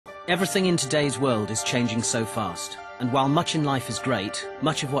Everything in today's world is changing so fast, and while much in life is great,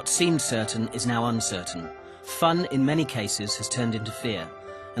 much of what seemed certain is now uncertain. Fun, in many cases, has turned into fear,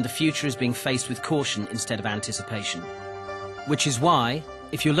 and the future is being faced with caution instead of anticipation. Which is why,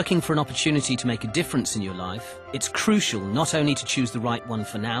 if you're looking for an opportunity to make a difference in your life, it's crucial not only to choose the right one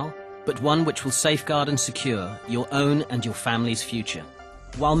for now, but one which will safeguard and secure your own and your family's future.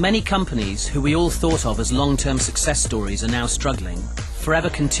 While many companies who we all thought of as long-term success stories are now struggling,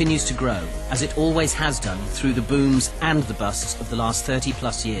 Forever continues to grow, as it always has done through the booms and the busts of the last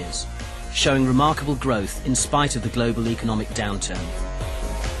 30+ years, showing remarkable growth in spite of the global economic downturn.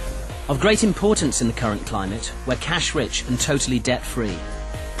 Of great importance in the current climate, we're cash-rich and totally debt-free,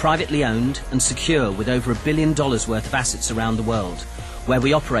 privately owned and secure with over $1 billion worth of assets around the world, where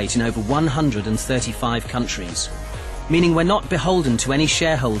we operate in over 135 countries. Meaning we're not beholden to any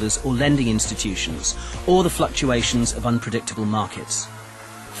shareholders or lending institutions, or the fluctuations of unpredictable markets.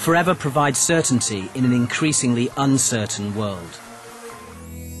 Forever provides certainty in an increasingly uncertain world.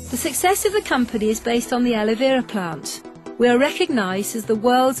 The success of the company is based on the aloe vera plant. We are recognised as the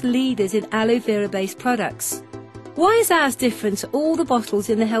world's leaders in aloe vera-based products. Why is ours different to all the bottles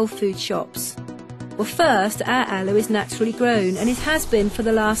in the health food shops? Well, first, our aloe is naturally grown, and it has been for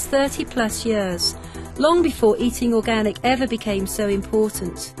the last 30+ years. Long before eating organic ever became so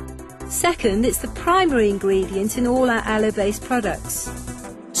important. Second, it's the primary ingredient in all our aloe-based products.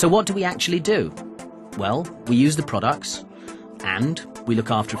 So what do we actually do? Well, we use the products, and we look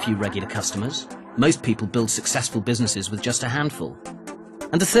after a few regular customers. Most people build successful businesses with just a handful.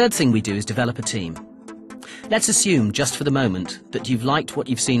 And the third thing we do is develop a team. Let's assume, just for the moment, that you've liked what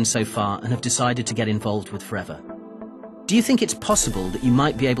you've seen so far and have decided to get involved with Forever. Do you think it's possible that you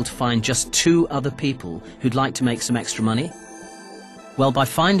might be able to find just 2 other people who'd like to make some extra money? Well, by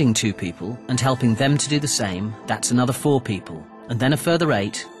finding 2 people and helping them to do the same, that's another 4 people, and then a further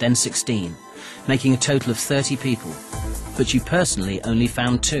 8, then 16, making a total of 30 people. But you personally only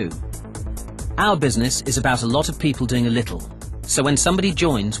found 2. Our business is about a lot of people doing a little. So when somebody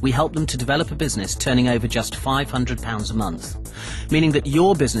joins, we help them to develop a business turning over just £500 a month, meaning that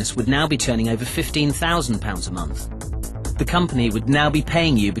your business would now be turning over £15,000 a month. The company would now be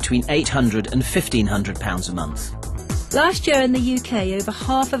paying you between £800 and £1,500 a month. Last year in the UK, over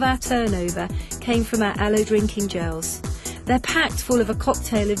half of our turnover came from our aloe drinking gels. They're packed full of a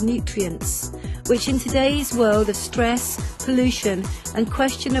cocktail of nutrients, which in today's world of stress, pollution and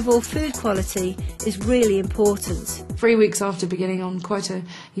questionable food quality is really important. 3 weeks after beginning on quite a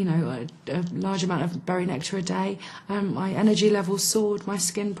large amount of berry nectar a day, my energy levels soared, my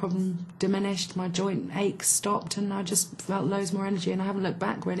skin problem diminished, my joint aches stopped, and I just felt loads more energy, and I haven't looked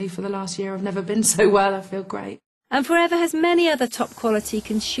back really for the last year. I've never been so well. I feel great. And Forever has many other top quality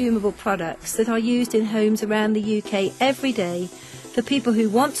consumable products that are used in homes around the UK every day for people who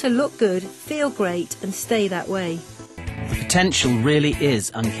want to look good, feel great and stay that way. The potential really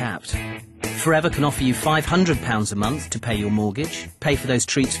is uncapped. Forever can offer you £500 a month to pay your mortgage, pay for those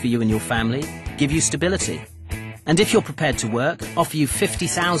treats for you and your family, give you stability. And if you're prepared to work, offer you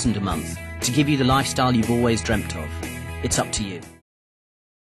 £50,000 a month to give you the lifestyle you've always dreamt of. It's up to you.